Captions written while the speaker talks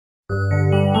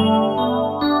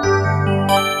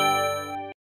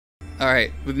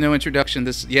Alright, with no introduction,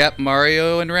 this... Yep,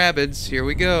 Mario and Rabbids. Here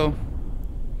we go.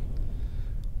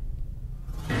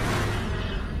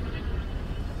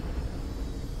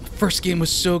 First game was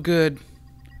so good.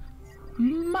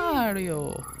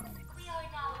 Mario. We are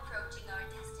now approaching our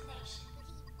destination.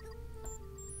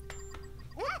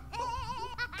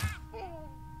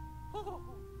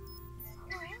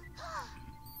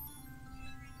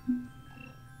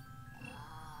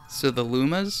 So the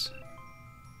Lumas?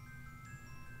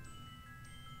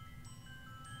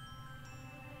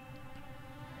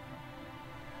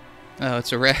 Oh,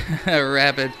 it's a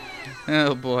rabbit.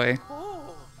 Oh boy.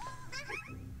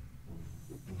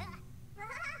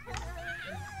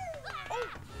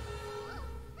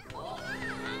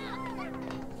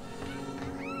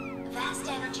 Vast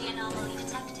energy anomaly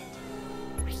detected.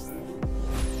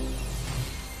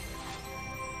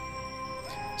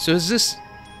 So is this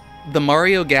the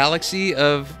Mario Galaxy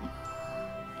of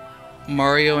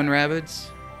Mario and Rabbids?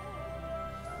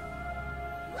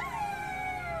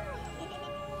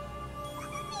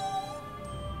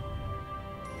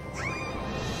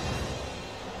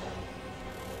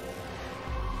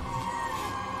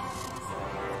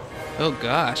 Oh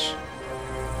gosh.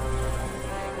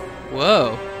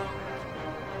 Whoa.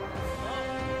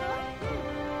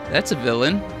 That's a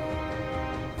villain.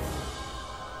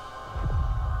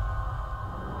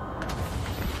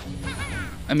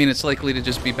 I mean, it's likely to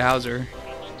just be Bowser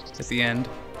at the end.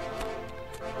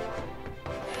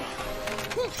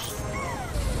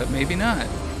 But maybe not.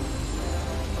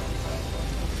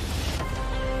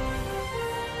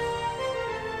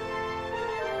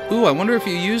 Ooh, I wonder if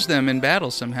you use them in battle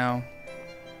somehow.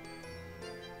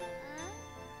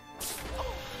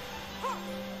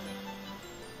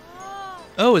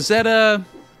 Oh, is that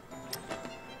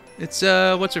it's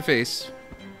what's her face?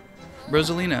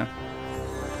 Rosalina.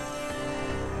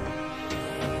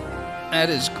 That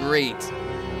is great.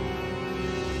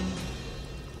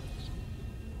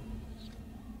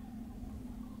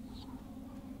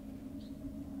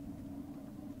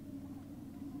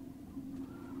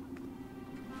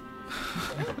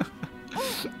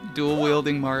 Dual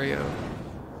wielding Mario.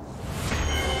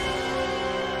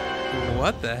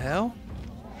 What the hell?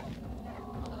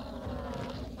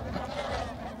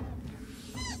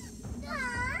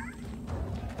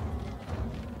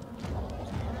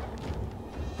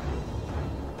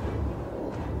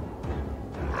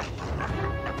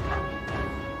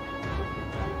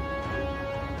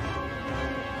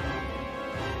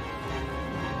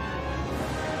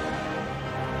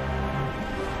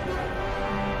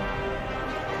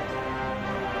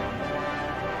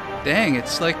 Dang,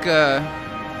 it's like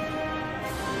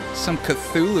some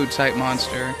Cthulhu type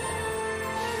monster.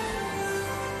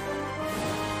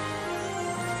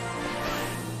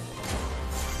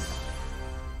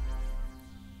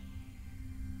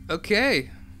 Okay.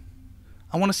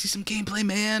 I want to see some gameplay,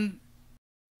 man.